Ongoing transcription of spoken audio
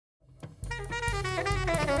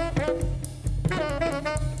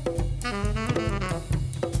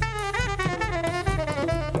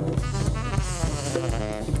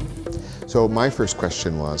So my first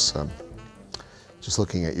question was, just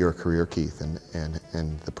looking at your career, Keith,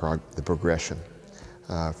 and the progression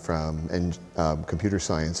from computer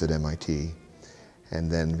science at MIT, and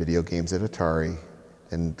then video games at Atari,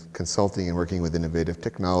 and consulting and working with innovative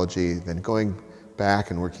technology, then going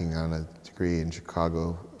back and working on a degree in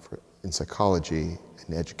Chicago in psychology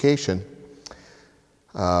and education,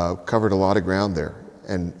 covered a lot of ground there,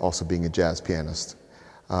 and also being a jazz pianist.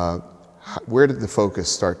 Where did the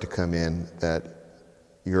focus start to come in that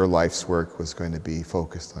your life's work was going to be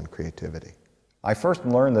focused on creativity? I first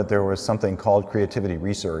learned that there was something called creativity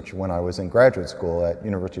research when I was in graduate school at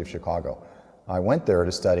University of Chicago. I went there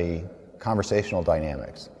to study conversational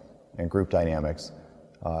dynamics and group dynamics.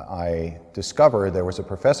 I discovered there was a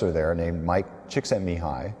professor there named Mike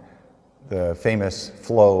Csikszentmihalyi, the famous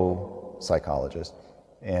flow psychologist,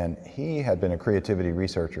 and he had been a creativity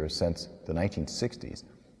researcher since the 1960s.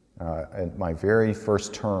 In my very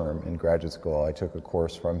first term in graduate school, I took a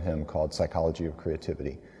course from him called Psychology of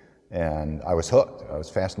Creativity, and I was hooked. I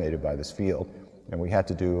was fascinated by this field, and we had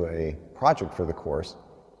to do a project for the course,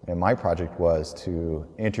 and my project was to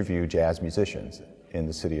interview jazz musicians in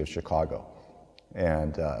the city of Chicago.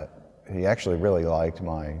 And he actually really liked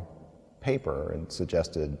my paper and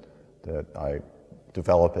suggested that I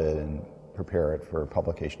develop it and prepare it for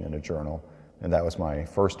publication in a journal, and that was my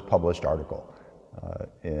first published article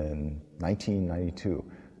in 1992.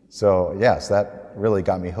 So yes, that really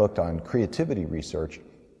got me hooked on creativity research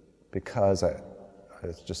because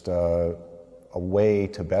it's just a way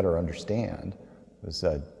to better understand this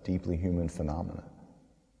deeply human phenomena.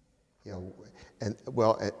 Yeah,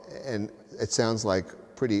 and it sounds like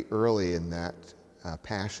pretty early in that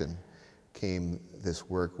passion came this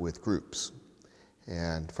work with groups,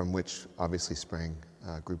 and from which obviously sprang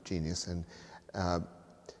Group Genius. And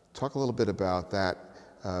talk a little bit about that.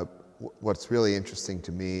 What's really interesting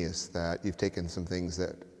to me is that you've taken some things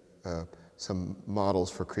that, some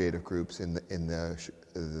models for creative groups in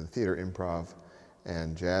the theater, improv,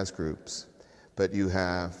 and jazz groups, but you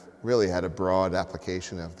have really had a broad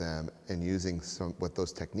application of them and using what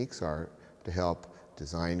those techniques are to help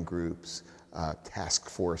design groups, task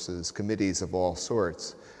forces, committees of all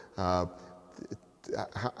sorts. How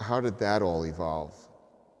did that all evolve?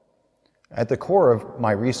 At the core of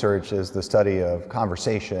my research is the study of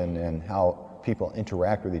conversation and how people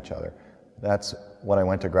interact with each other. That's what I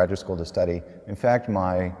went to graduate school to study. In fact,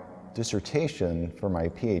 my dissertation for my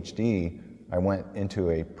PhD, I went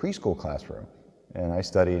into a preschool classroom, and I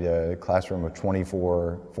studied a classroom of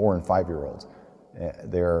 24 4- and 5-year-olds,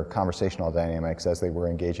 their conversational dynamics as they were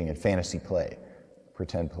engaging in fantasy play,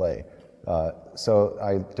 pretend play. So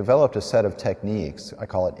I developed a set of techniques, I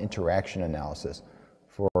call it interaction analysis,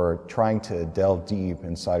 for trying to delve deep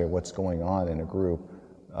inside of what's going on in a group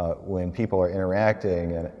when people are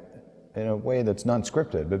interacting in a way that's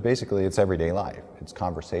non-scripted, but basically it's everyday life, it's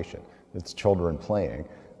conversation, it's children playing.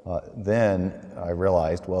 Then I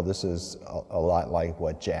realized, well, this is a lot like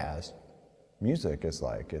what jazz music is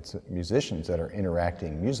like. It's musicians that are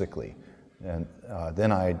interacting musically. And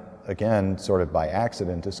then I, again, sort of by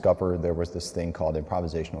accident, discovered there was this thing called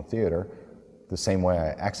improvisational theater, the same way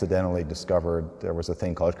I accidentally discovered there was a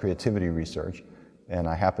thing called creativity research, and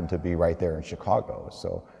I happened to be right there in Chicago.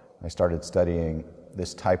 So I started studying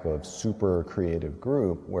this type of super creative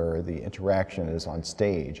group where the interaction is on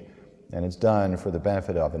stage, and it's done for the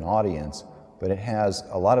benefit of an audience, but it has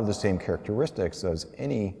a lot of the same characteristics as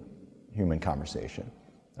any human conversation.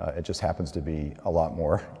 It just happens to be a lot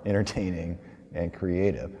more entertaining and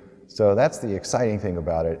creative. So that's the exciting thing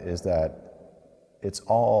about it, is that it's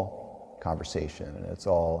all conversation, and it's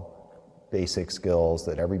all basic skills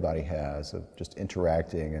that everybody has of just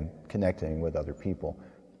interacting and connecting with other people.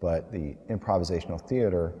 But the improvisational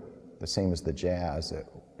theater, the same as the jazz,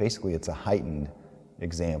 basically it's a heightened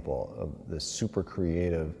example of the super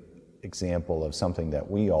creative example of something that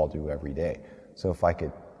we all do every day. So if I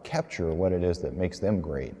could capture what it is that makes them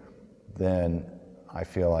great, then I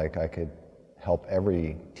feel like I could help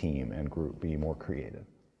every team and group be more creative.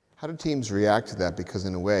 How do teams react to that? Because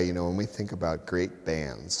in a way, you know, when we think about great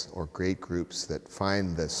bands or great groups that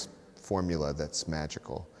find this formula that's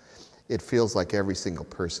magical, it feels like every single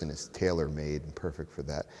person is tailor-made and perfect for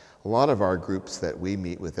that. A lot of our groups that we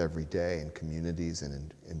meet with every day in communities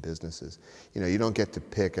and in businesses, you know, you don't get to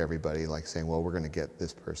pick everybody, like saying, well, we're going to get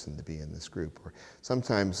this person to be in this group. Or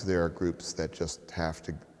sometimes there are groups that just have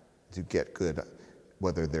to get good,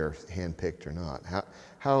 whether they're handpicked or not.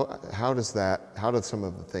 How do some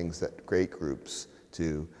of the things that great groups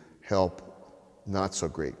do help not so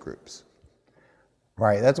great groups?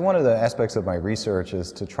 Right, that's one of the aspects of my research,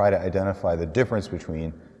 is to try to identify the difference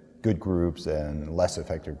between good groups and less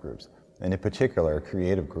effective groups. and in particular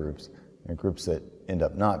creative groups and groups that end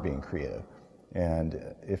up not being creative.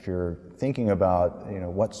 And if you're thinking about,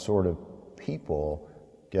 what sort of people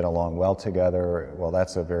get along well together, well,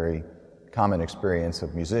 that's a very common experience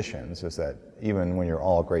of musicians, is that even when you're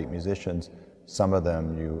all great musicians, some of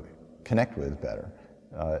them you connect with better,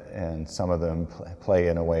 and some of them play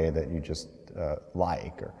in a way that you just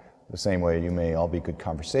like, or the same way you may all be good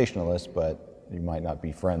conversationalists, but you might not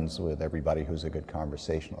be friends with everybody who's a good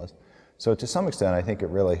conversationalist. So to some extent, I think it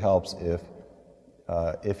really helps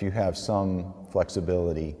if you have some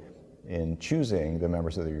flexibility in choosing the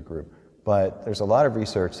members of your group. But there's a lot of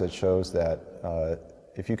research that shows that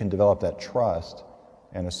if you can develop that trust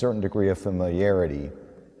and a certain degree of familiarity,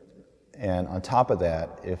 and on top of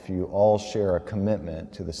that, if you all share a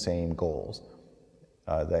commitment to the same goals,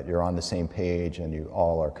 that you're on the same page and you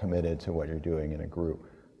all are committed to what you're doing in a group,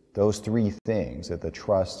 those three things, that the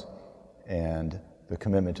trust and the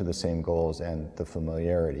commitment to the same goals and the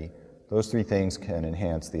familiarity, those three things can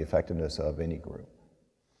enhance the effectiveness of any group.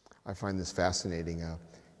 I find this fascinating.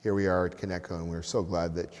 Here we are at KANEKO, and we're so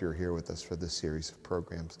glad that you're here with us for this series of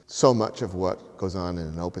programs. So much of what goes on in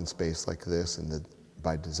an open space like this, and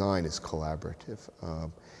by design, is collaborative.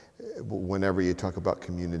 Whenever you talk about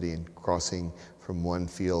community and crossing from one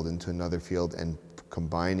field into another field and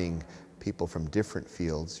combining people from different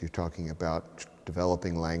fields, you're talking about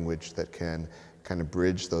developing language that can kind of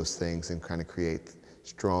bridge those things and kind of create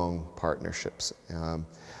strong partnerships.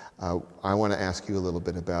 I want to ask you a little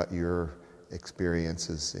bit about your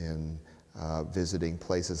experiences in visiting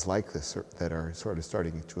places like this that are sort of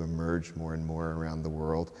starting to emerge more and more around the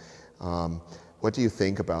world. What do you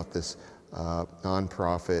think about this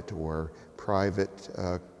nonprofit or private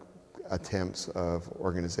attempts of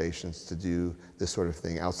organizations to do this sort of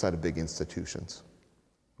thing outside of big institutions?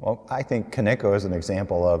 Well, I think KANEKO is an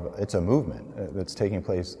example of, it's a movement that's taking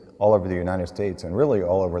place all over the United States and really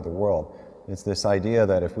all over the world. It's this idea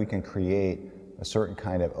that if we can create a certain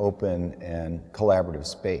kind of open and collaborative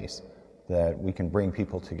space, that we can bring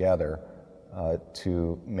people together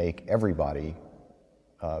to make everybody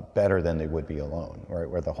better than they would be alone, right?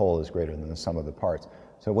 Where the whole is greater than the sum of the parts.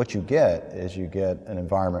 So what you get is you get an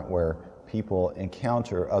environment where people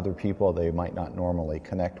encounter other people they might not normally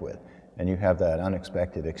connect with, and you have that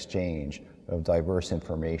unexpected exchange of diverse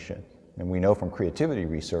information. And we know from creativity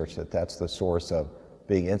research that that's the source of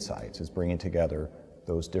big insights, is bringing together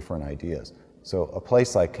those different ideas. So a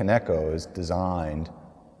place like KANEKO is designed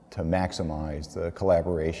to maximize the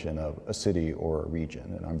collaboration of a city or a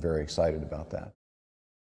region, and I'm very excited about that.